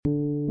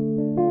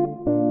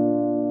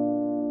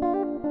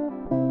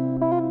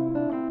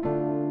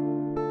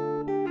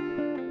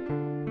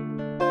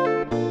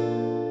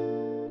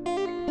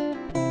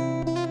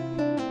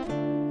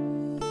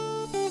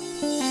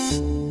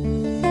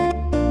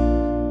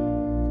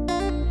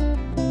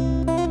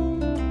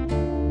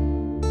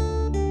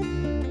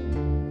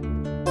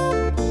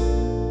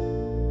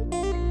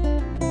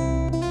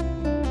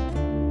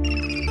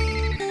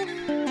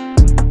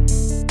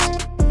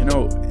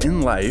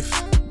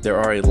life, there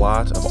are a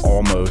lot of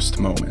almost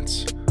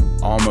moments.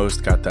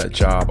 Almost got that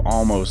job,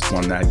 almost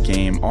won that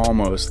game,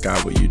 almost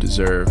got what you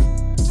deserve.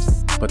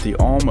 But the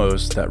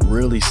almost that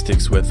really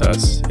sticks with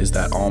us is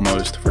that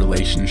almost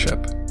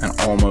relationship, an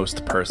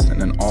almost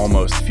person, an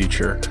almost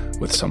future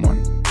with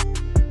someone.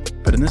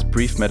 But in this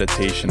brief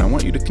meditation, I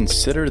want you to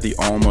consider the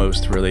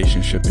almost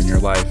relationship in your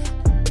life,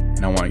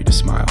 and I want you to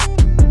smile.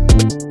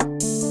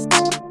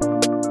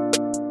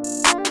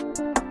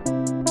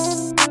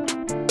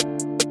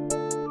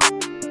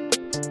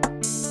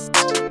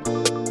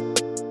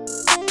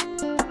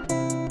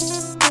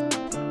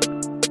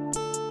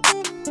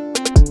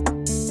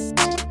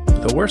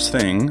 The worst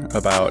thing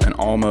about an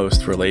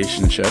almost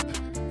relationship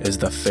is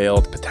the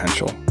failed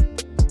potential.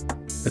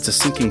 It's a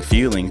sinking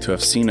feeling to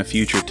have seen a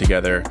future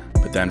together,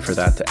 but then for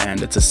that to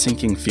end. It's a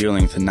sinking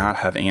feeling to not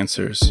have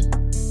answers,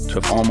 to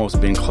have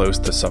almost been close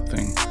to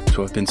something,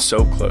 to have been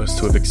so close,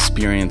 to have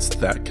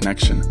experienced that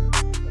connection.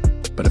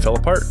 But it fell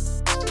apart.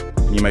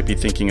 And you might be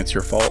thinking it's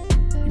your fault.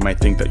 You might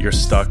think that you're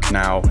stuck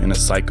now in a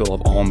cycle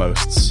of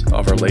almosts,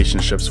 of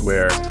relationships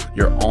where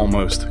you're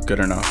almost good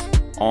enough,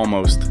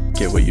 almost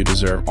get what you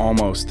deserve,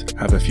 almost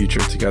have a future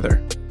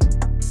together.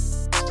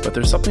 But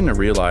there's something to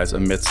realize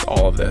amidst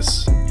all of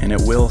this, and it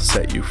will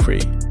set you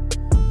free.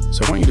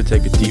 So I want you to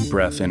take a deep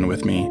breath in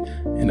with me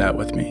and out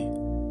with me.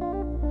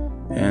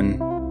 In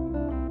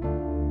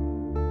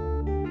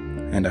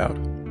and out.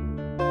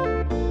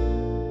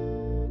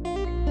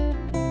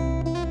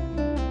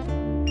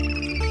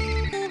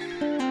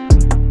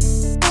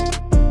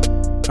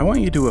 I want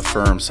you to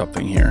affirm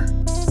something here,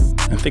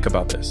 and think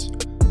about this.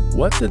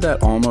 What did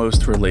that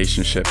almost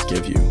relationship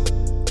give you?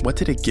 What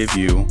did it give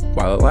you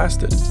while it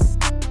lasted?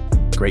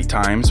 Great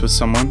times with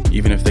someone,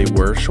 even if they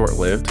were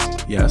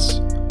short-lived?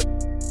 Yes.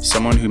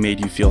 Someone who made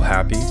you feel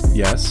happy?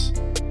 Yes.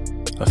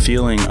 A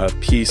feeling of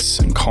peace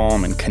and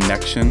calm and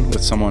connection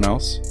with someone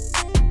else?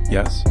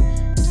 Yes.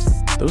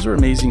 Those are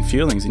amazing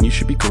feelings, and you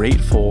should be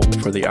grateful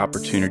for the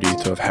opportunity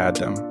to have had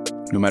them,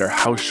 no matter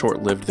how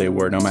short-lived they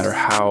were, no matter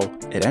how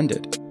it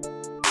ended.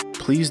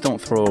 Please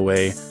don't throw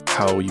away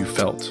how you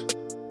felt.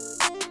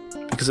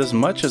 Because as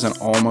much as an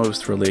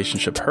almost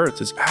relationship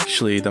hurts, it's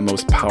actually the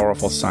most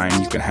powerful sign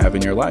you can have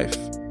in your life.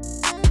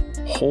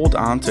 Hold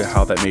on to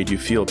how that made you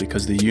feel,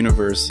 because the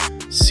universe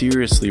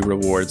seriously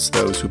rewards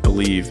those who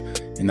believe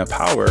in the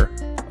power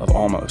of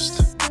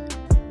almost.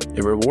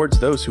 It rewards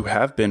those who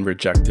have been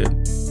rejected,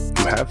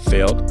 who have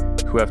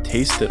failed, who have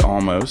tasted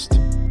almost,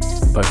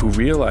 but who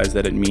realize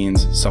that it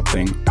means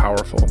something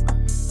powerful.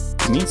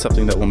 It means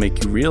something that will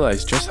make you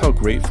realize just how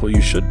grateful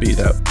you should be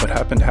that what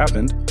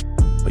happened,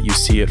 but you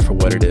see it for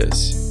what it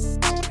is,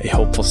 a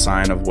hopeful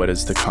sign of what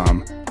is to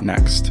come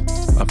next,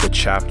 of the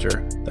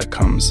chapter that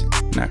comes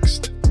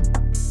next.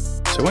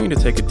 So I want you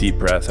to take a deep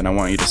breath, and I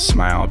want you to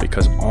smile,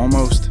 because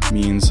almost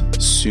means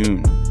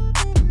soon.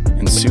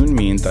 And soon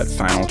means that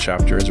final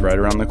chapter is right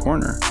around the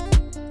corner.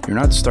 You're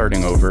not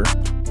starting over,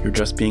 you're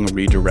just being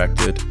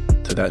redirected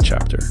to that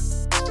chapter.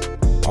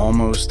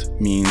 Almost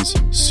means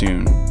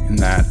soon, and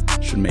that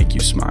should make you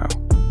smile.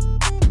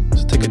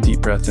 So take a deep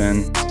breath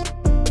in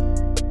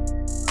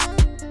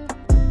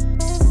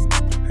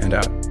and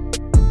out.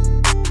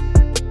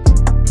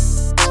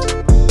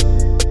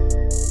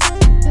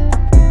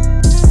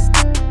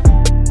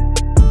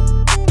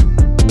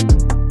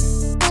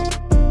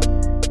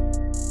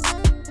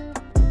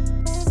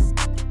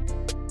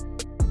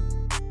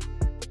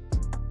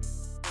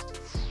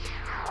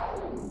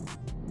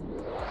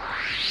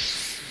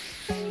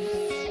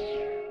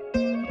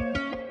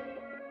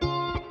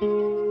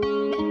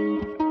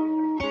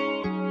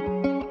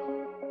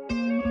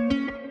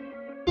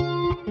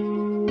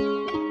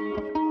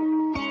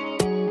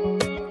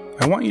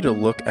 I want you to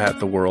look at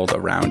the world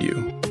around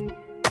you.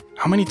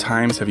 How many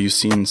times have you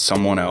seen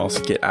someone else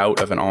get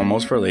out of an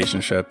almost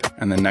relationship,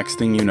 and the next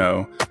thing you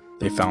know,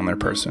 they found their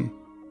person?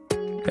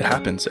 It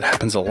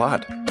happens a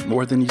lot,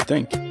 more than you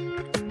think.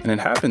 And it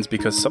happens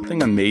because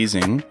something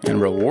amazing and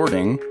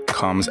rewarding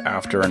comes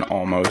after an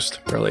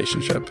almost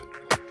relationship.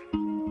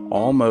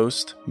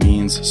 Almost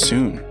means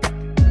soon.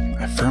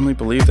 I firmly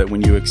believe that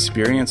when you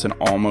experience an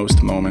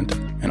almost moment,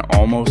 an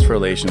almost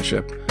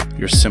relationship,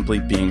 you're simply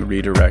being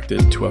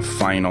redirected to a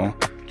final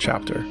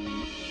chapter.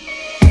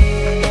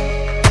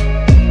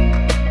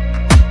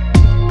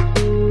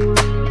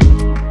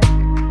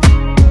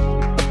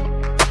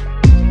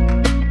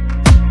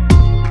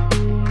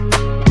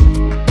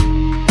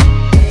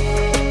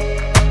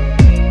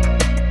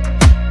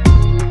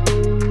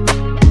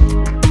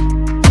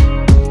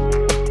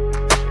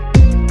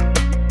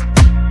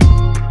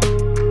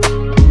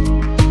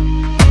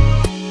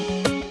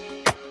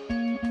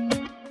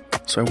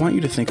 So I want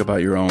you to think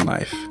about your own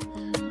life.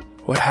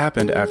 What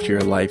happened after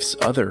your life's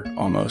other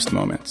almost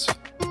moments?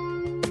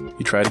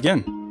 You tried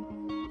again.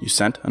 You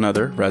sent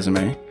another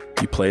resume.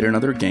 You played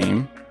another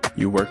game.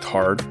 You worked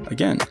hard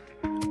again.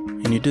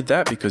 And you did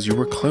that because you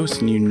were close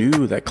and you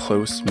knew that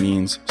close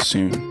means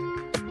soon.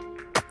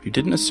 You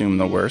didn't assume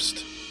the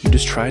worst. You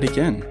just tried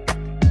again.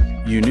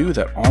 You knew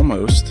that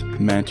almost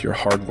meant your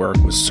hard work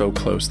was so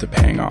close to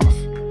paying off.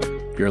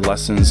 Your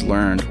lessons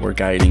learned were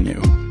guiding you.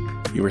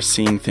 You were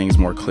seeing things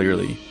more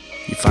clearly.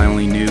 You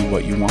finally knew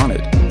what you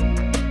wanted.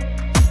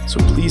 So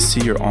please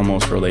see your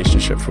almost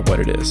relationship for what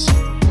it is.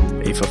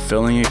 A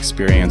fulfilling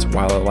experience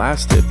while it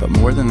lasted, but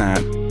more than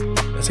that,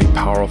 as a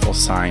powerful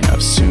sign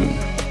of soon.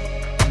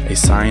 A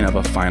sign of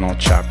a final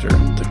chapter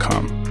to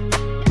come.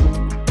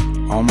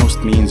 Almost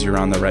means you're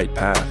on the right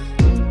path.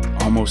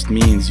 Almost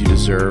means you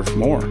deserve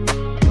more.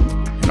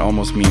 And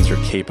almost means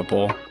you're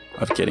capable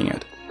of getting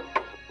it.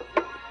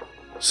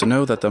 So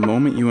know that the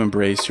moment you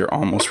embrace your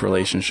almost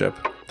relationship,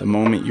 the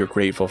moment you're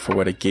grateful for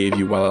what it gave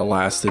you while it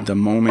lasted, the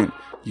moment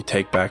you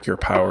take back your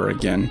power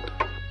again,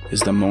 is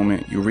the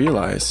moment you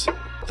realize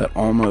that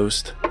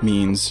almost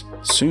means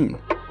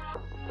soon.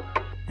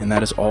 And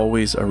that is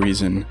always a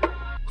reason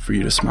for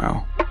you to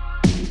smile.